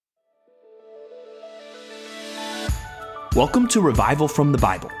Welcome to Revival from the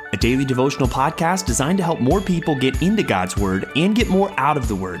Bible, a daily devotional podcast designed to help more people get into God's Word and get more out of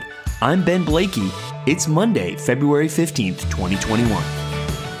the Word. I'm Ben Blakey. It's Monday, February 15th, 2021.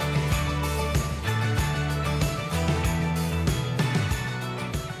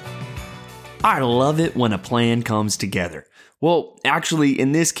 I love it when a plan comes together. Well, actually,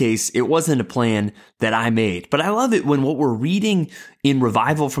 in this case, it wasn't a plan that I made, but I love it when what we're reading in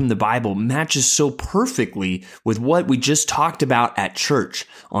Revival from the Bible matches so perfectly with what we just talked about at church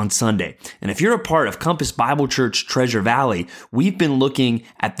on Sunday. And if you're a part of Compass Bible Church Treasure Valley, we've been looking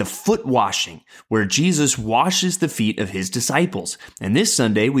at the foot washing, where Jesus washes the feet of his disciples. And this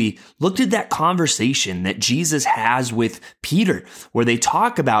Sunday, we looked at that conversation that Jesus has with Peter, where they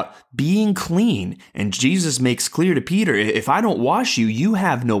talk about being clean. And Jesus makes clear to Peter, if I don't wash you, you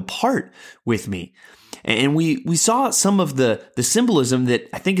have no part with me. And we saw some of the symbolism that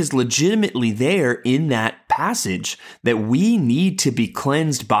I think is legitimately there in that passage, that we need to be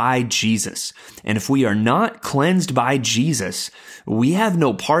cleansed by Jesus. And if we are not cleansed by Jesus, we have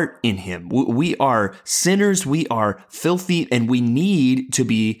no part in him. We are sinners, we are filthy, and we need to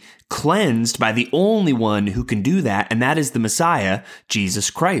be cleansed by the only one who can do that, and that is the Messiah, Jesus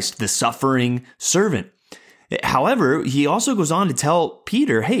Christ, the suffering servant. However, he also goes on to tell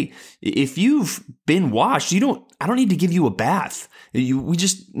Peter, hey, if you've been washed, I don't need to give you a bath. We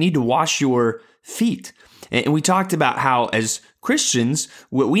just need to wash your feet. And we talked about how as Christians,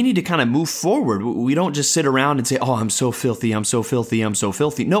 we need to kind of move forward. We don't just sit around and say, oh, I'm so filthy, I'm so filthy, I'm so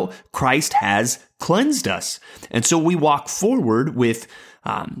filthy. No, Christ has cleansed us. And so we walk forward with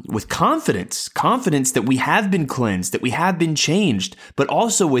confidence that we have been cleansed, that we have been changed, but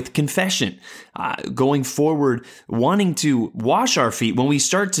also with confession, going forward, wanting to wash our feet when we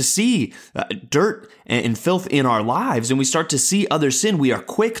start to see dirt and filth in our lives, and we start to see other sin. We are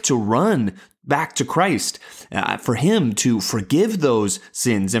quick to run back to Christ, for him to forgive those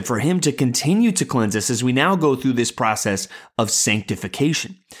sins and for him to continue to cleanse us as we now go through this process of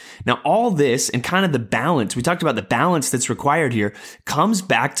sanctification. Now, all this and kind of the balance, we talked about the balance that's required here, comes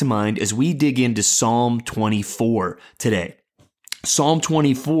back to mind as we dig into Psalm 24 today. Psalm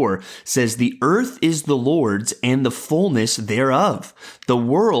 24 says, "The earth is the Lord's and the fullness thereof, the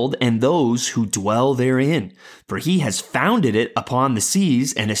world and those who dwell therein. For he has founded it upon the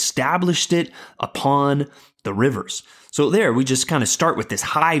seas and established it upon the rivers." So there, we just kind of start with this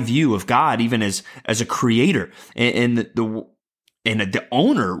high view of God, even as a creator and the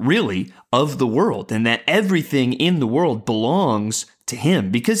owner, really, of the world, and that everything in the world belongs to him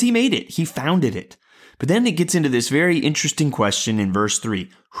because he made it, he founded it. But then it gets into this very interesting question in verse 3.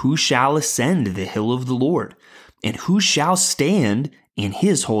 Who shall ascend the hill of the Lord? And who shall stand in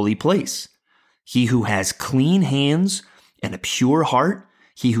his holy place? He who has clean hands and a pure heart,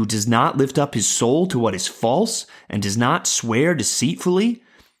 he who does not lift up his soul to what is false and does not swear deceitfully,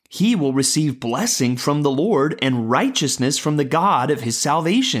 he will receive blessing from the Lord and righteousness from the God of his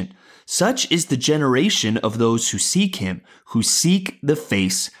salvation. Such is the generation of those who seek him, who seek the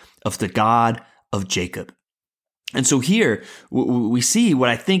face of the God of Jacob. And so here we see what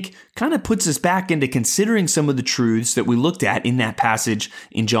I think kind of puts us back into considering some of the truths that we looked at in that passage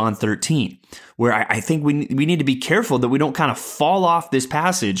in John 13, where I think we need to be careful that we don't kind of fall off this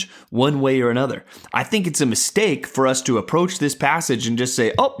passage one way or another. I think it's a mistake for us to approach this passage and just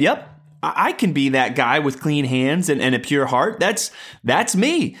say, oh, yep, I can be that guy with clean hands and a pure heart. That's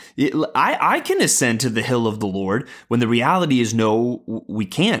me. I can ascend to the hill of the Lord, when the reality is no, we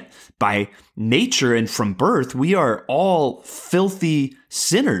can't. By nature and from birth, we are all filthy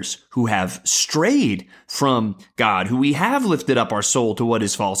sinners who have strayed from God, who we have lifted up our soul to what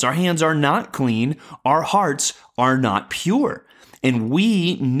is false. Our hands are not clean. Our hearts are not pure. And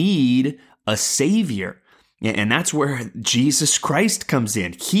we need a Savior. And that's where Jesus Christ comes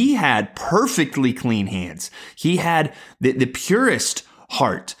in. He had perfectly clean hands. He had the purest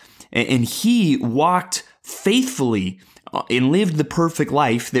heart. And he walked faithfully and lived the perfect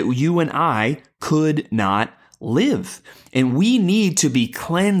life that you and I could not live. And we need to be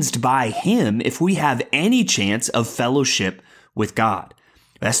cleansed by him if we have any chance of fellowship with God.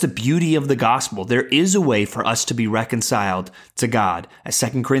 That's the beauty of the gospel. There is a way for us to be reconciled to God. As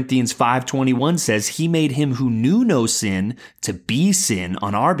 2 Corinthians 5:21 says, he made him who knew no sin to be sin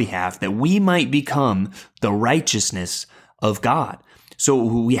on our behalf, that we might become the righteousness of God. So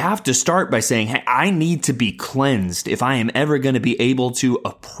we have to start by saying, hey, I need to be cleansed if I am ever going to be able to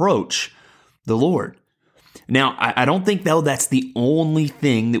approach the Lord. Now, I don't think, though, that's the only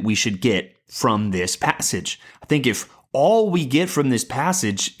thing that we should get from this passage. I think if all we get from this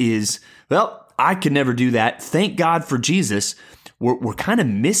passage is, well, I could never do that, thank God for Jesus, we're kind of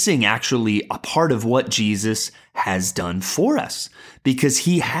missing actually a part of what Jesus has done for us, because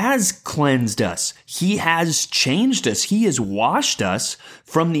he has cleansed us. He has changed us. He has washed us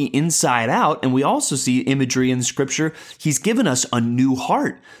from the inside out. And we also see imagery in Scripture. He's given us a new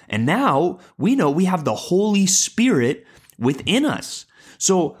heart. And now we know we have the Holy Spirit within us.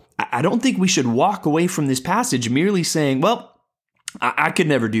 So I don't think we should walk away from this passage merely saying, well, I could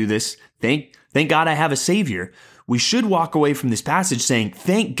never do this. Thank God I have a Savior. We should walk away from this passage saying,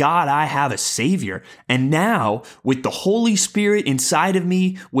 thank God I have a Savior. And now, with the Holy Spirit inside of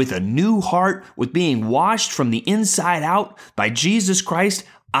me, with a new heart, with being washed from the inside out by Jesus Christ,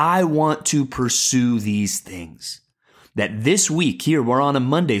 I want to pursue these things. That this week, here, we're on a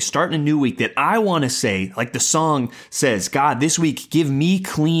Monday, starting a new week, that I want to say, like the song says, God, this week, give me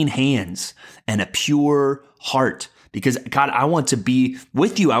clean hands and a pure heart. Because, God, I want to be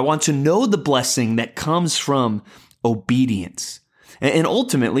with you. I want to know the blessing that comes from obedience. And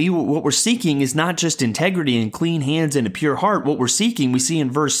ultimately, what we're seeking is not just integrity and clean hands and a pure heart. What we're seeking, we see in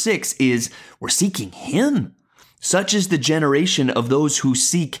verse 6, is we're seeking Him. Such is the generation of those who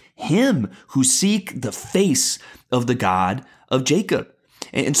seek Him, who seek the face of the God of Jacob.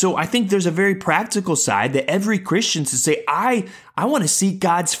 And so I think there's a very practical side that every Christian should say, I want to seek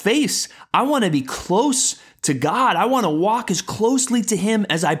God's face. I want to be close to God. I want to walk as closely to Him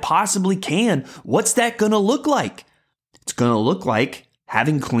as I possibly can. What's that going to look like? It's going to look like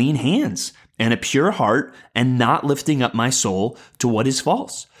having clean hands and a pure heart and not lifting up my soul to what is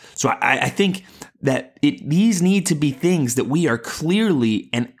false. So I think that these need to be things that we are clearly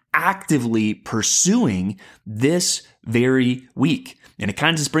and actively pursuing this very week. And it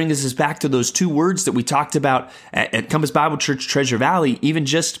kind of just brings us back to those two words that we talked about at Compass Bible Church Treasure Valley, even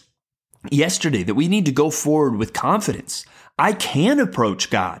just yesterday, that we need to go forward with confidence. I can approach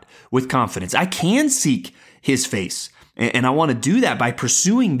God with confidence. I can seek His face. And I want to do that by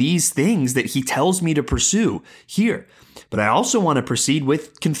pursuing these things that He tells me to pursue here. But I also want to proceed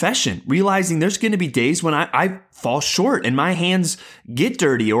with confession, realizing there's going to be days when I fall short and my hands get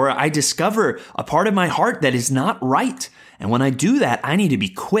dirty, or I discover a part of my heart that is not right. And when I do that, I need to be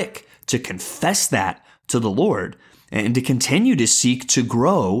quick to confess that to the Lord and to continue to seek to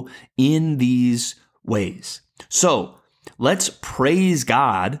grow in these ways. So let's praise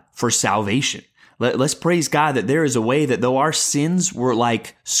God for salvation. Let's praise God that there is a way that though our sins were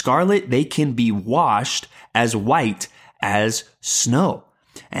like scarlet, they can be washed as white as snow.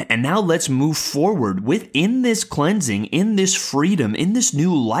 And now let's move forward within this cleansing, in this freedom, in this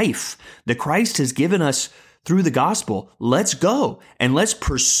new life that Christ has given us through the gospel. Let's go and let's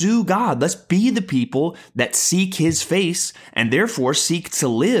pursue God. Let's be the people that seek His face and therefore seek to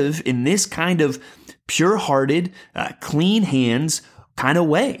live in this kind of pure-hearted, clean hands kind of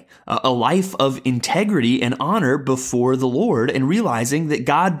way, a life of integrity and honor before the Lord, and realizing that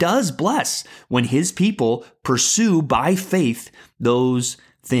God does bless when His people pursue by faith those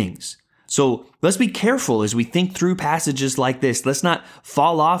things. So let's be careful as we think through passages like this. Let's not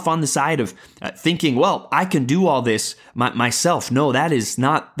fall off on the side of thinking, well, I can do all this myself. No, that is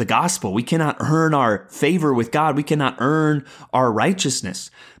not the gospel. We cannot earn our favor with God. We cannot earn our righteousness.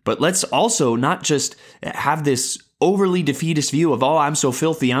 But let's also not just have this overly defeatist view of, oh, I'm so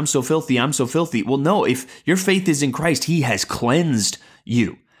filthy, I'm so filthy, I'm so filthy. Well, no, if your faith is in Christ, He has cleansed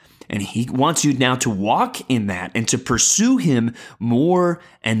you. And He wants you now to walk in that and to pursue Him more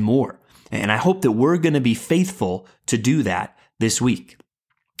and more. And I hope that we're going to be faithful to do that this week.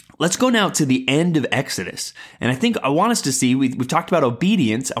 Let's go now to the end of Exodus. And I think I want us to see, we've talked about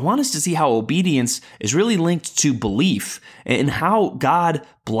obedience. I want us to see how obedience is really linked to belief and how God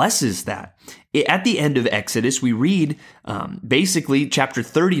blesses that. At the end of Exodus, we read basically chapter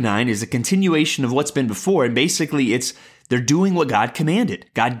 39 is a continuation of what's been before. And basically they're doing what God commanded.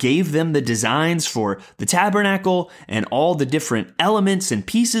 God gave them the designs for the tabernacle and all the different elements and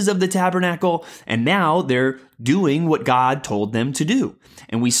pieces of the tabernacle. And now they're doing what God told them to do.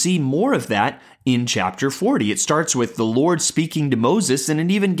 And we see more of that in chapter 40. It starts with the Lord speaking to Moses, and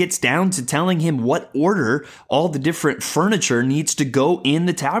it even gets down to telling him what order all the different furniture needs to go in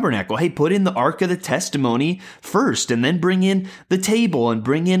the tabernacle. Hey, put in the Ark of the Testimony first, and then bring in the table, and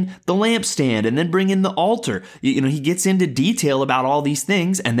bring in the lampstand, and then bring in the altar. He gets into detail about all these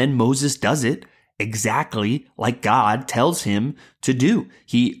things, and then Moses does it exactly like God tells him to do.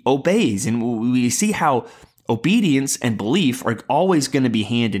 He obeys, and we see how obedience and belief are always going to be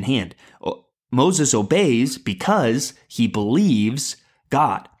hand in hand. Moses obeys because he believes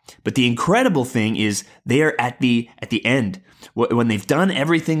God. But the incredible thing is there at the end, when they've done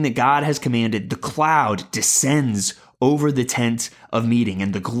everything that God has commanded, the cloud descends over the tent of meeting,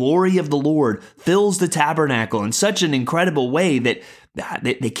 and the glory of the Lord fills the tabernacle in such an incredible way that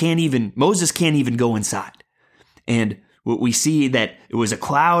Moses can't even go inside. And we see that it was a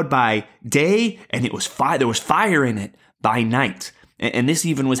cloud by day, and it was there was fire in it by night. And this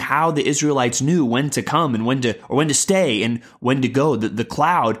even was how the Israelites knew when to come and when to stay and when to go. The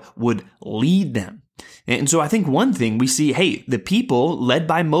cloud would lead them. And so I think one thing we see, hey, the people led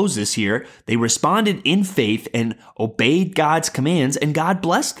by Moses here, they responded in faith and obeyed God's commands, and God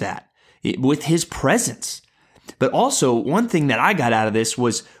blessed that with his presence. But also, one thing that I got out of this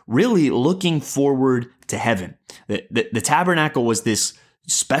was really looking forward to heaven. The tabernacle was this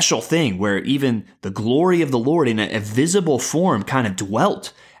special thing where even the glory of the Lord in a visible form kind of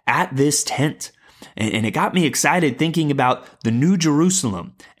dwelt at this tent. And it got me excited thinking about the New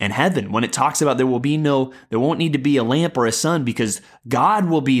Jerusalem and heaven when it talks about there won't need to be a lamp or a sun because God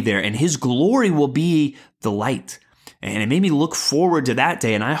will be there and his glory will be the light. And it made me look forward to that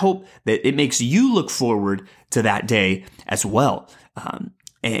day. And I hope that it makes you look forward to that day as well.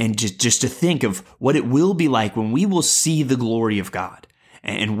 And just to think of what it will be like when we will see the glory of God.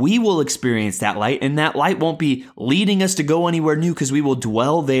 And we will experience that light, and that light won't be leading us to go anywhere new because we will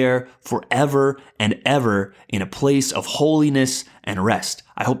dwell there forever and ever in a place of holiness and rest.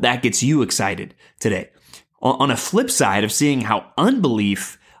 I hope that gets you excited today. On a flip side of seeing how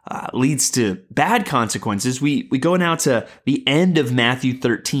unbelief leads to bad consequences, we go now to the end of Matthew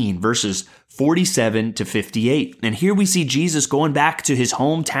 13, verses 47 to 58. And here we see Jesus going back to his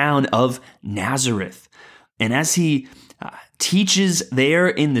hometown of Nazareth. And as he teaches there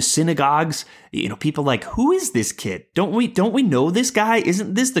in the synagogues, people like, who is this kid? Don't we know this guy?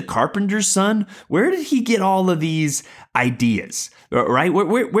 Isn't this the carpenter's son? Where did he get all of these ideas? Right?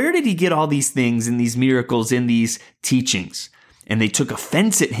 Where did he get all these things and these miracles and these teachings? And they took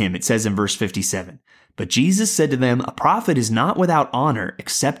offense at him, it says in verse 57. But Jesus said to them, a prophet is not without honor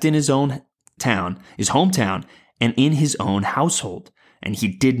except in his own town, his hometown, and in his own household. And he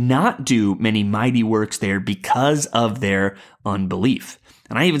did not do many mighty works there because of their unbelief.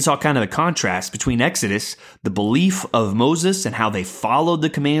 And I even saw kind of a contrast between Exodus, the belief of Moses and how they followed the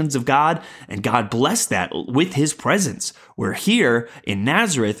commands of God, and God blessed that with his presence. Where here in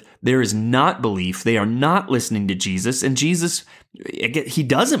Nazareth, there is not belief. They are not listening to Jesus, and Jesus, he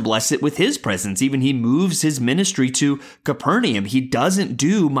doesn't bless it with his presence. Even he moves his ministry to Capernaum. He doesn't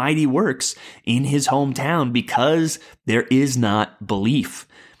do mighty works in his hometown because there is not belief.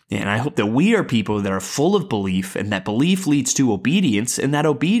 And I hope that we are people that are full of belief, and that belief leads to obedience, and that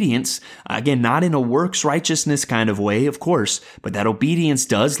obedience, again, not in a works righteousness kind of way, of course, but that obedience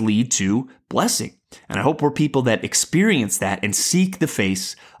does lead to blessing. And I hope we're people that experience that and seek the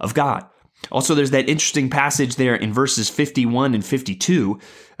face of God. Also, there's that interesting passage there in verses 51 and 52,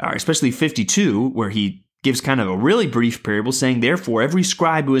 especially 52, where he gives kind of a really brief parable saying, therefore, every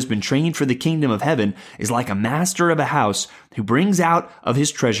scribe who has been trained for the kingdom of heaven is like a master of a house who brings out of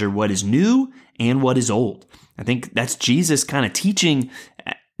his treasure what is new and what is old. I think that's Jesus kind of teaching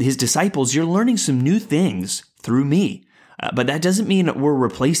his disciples, you're learning some new things through me. But that doesn't mean that we're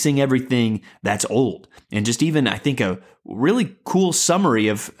replacing everything that's old. And just even, I think, a really cool summary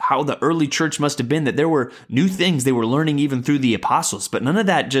of how the early church must have been, that there were new things they were learning even through the apostles, but none of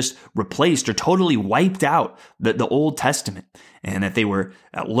that just replaced or totally wiped out the Old Testament. And that they were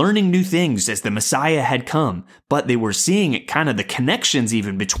learning new things as the Messiah had come, but they were seeing kind of the connections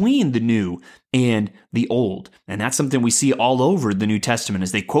even between the new and the old. And that's something we see all over the New Testament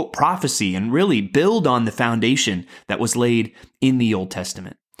as they quote prophecy and really build on the foundation that was laid in the Old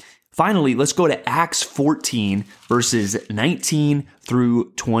Testament. Finally, let's go to Acts 14, verses 19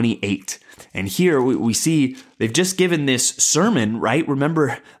 through 28. And here we see they've just given this sermon, right?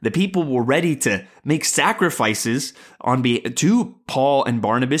 Remember, the people were ready to make sacrifices to Paul and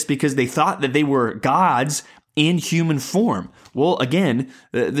Barnabas because they thought that they were gods in human form. Well, again,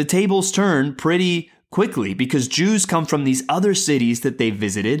 the tables turn pretty quickly because Jews come from these other cities that they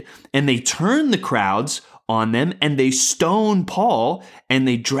visited, and they turn the crowds on them, and they stone Paul, and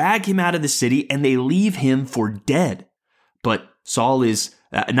they drag him out of the city, and they leave him for dead. But Saul is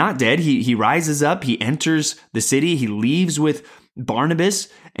not dead. He rises up, he enters the city, he leaves with Barnabas,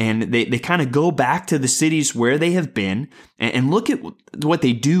 and they kind of go back to the cities where they have been, and look at what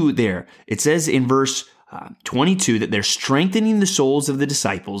they do there. It says in verse 22 that they're strengthening the souls of the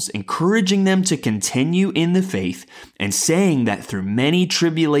disciples, encouraging them to continue in the faith, and saying that through many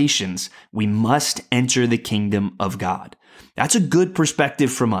tribulations we must enter the kingdom of God. That's a good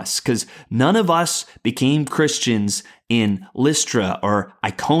perspective from us because none of us became Christians in Lystra or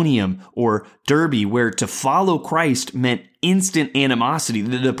Iconium or Derbe, where to follow Christ meant instant animosity.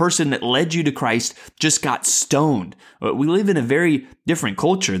 The person that led you to Christ just got stoned. We live in a very different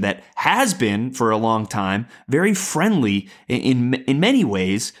culture that has been, for a long time, very friendly in many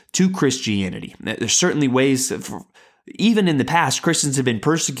ways to Christianity. There's certainly ways, even in the past, Christians have been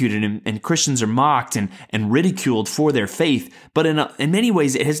persecuted and Christians are mocked and ridiculed for their faith. But in many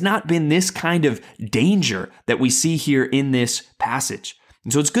ways, it has not been this kind of danger that we see here in this passage.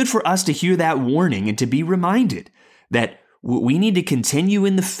 And so it's good for us to hear that warning and to be reminded that we need to continue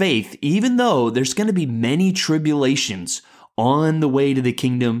in the faith, even though there's going to be many tribulations on the way to the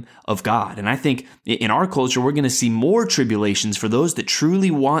kingdom of God. And I think in our culture, we're going to see more tribulations for those that truly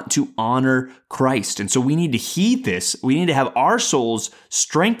want to honor Christ. And so we need to heed this. We need to have our souls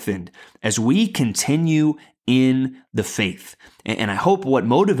strengthened as we continue in the faith. And I hope what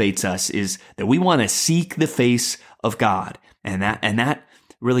motivates us is that we want to seek the face of God. And that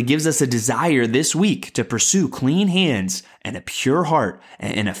really gives us a desire this week to pursue clean hands and a pure heart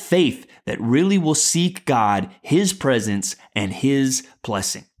and a faith that really will seek God, His presence, and His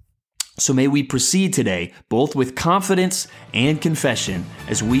blessing. So may we proceed today both with confidence and confession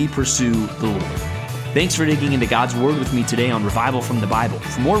as we pursue the Lord. Thanks for digging into God's Word with me today on Revival from the Bible.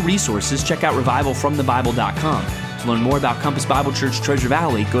 For more resources, check out revivalfromthebible.com. To learn more about Compass Bible Church Treasure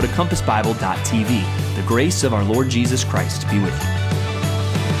Valley, go to compassbible.tv. The grace of our Lord Jesus Christ be with you.